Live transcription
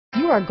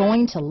are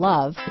going to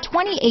love the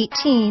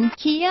 2018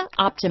 Kia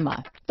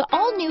Optima. The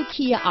all-new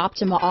Kia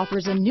Optima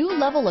offers a new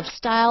level of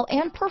style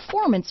and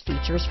performance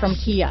features from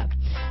Kia.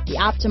 The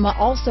Optima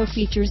also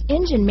features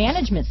engine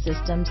management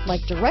systems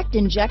like direct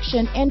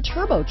injection and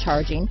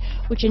turbocharging,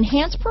 which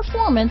enhance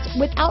performance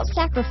without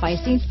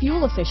sacrificing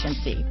fuel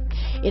efficiency.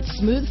 Its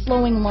smooth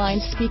flowing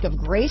lines speak of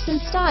grace and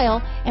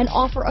style and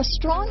offer a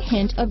strong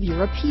hint of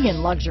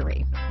European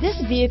luxury. This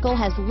vehicle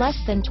has less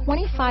than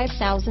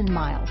 25,000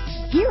 miles.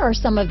 Here are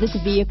some of this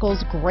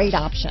vehicle's great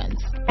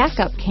options: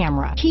 backup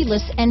camera,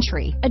 keyless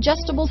entry,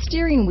 adjustable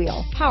steering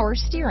wheel, power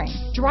steering,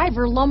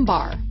 driver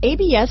lumbar,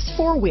 ABS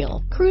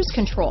 4-wheel, cruise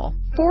control,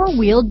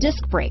 4-wheel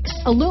disc brakes,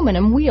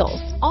 aluminum wheels,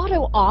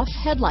 auto-off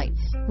headlights,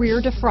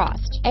 rear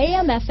defrost,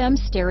 AM/FM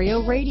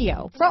stereo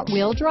radio,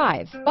 front-wheel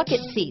drive,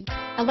 bucket seats,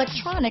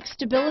 electronic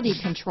stability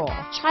control,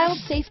 child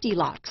safety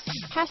locks,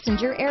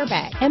 passenger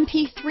airbag,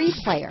 MP3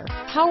 player,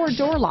 power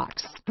door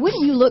locks.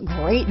 Wouldn't you look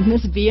great in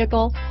this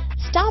vehicle?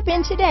 Stop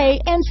in today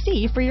and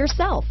see for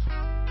yourself.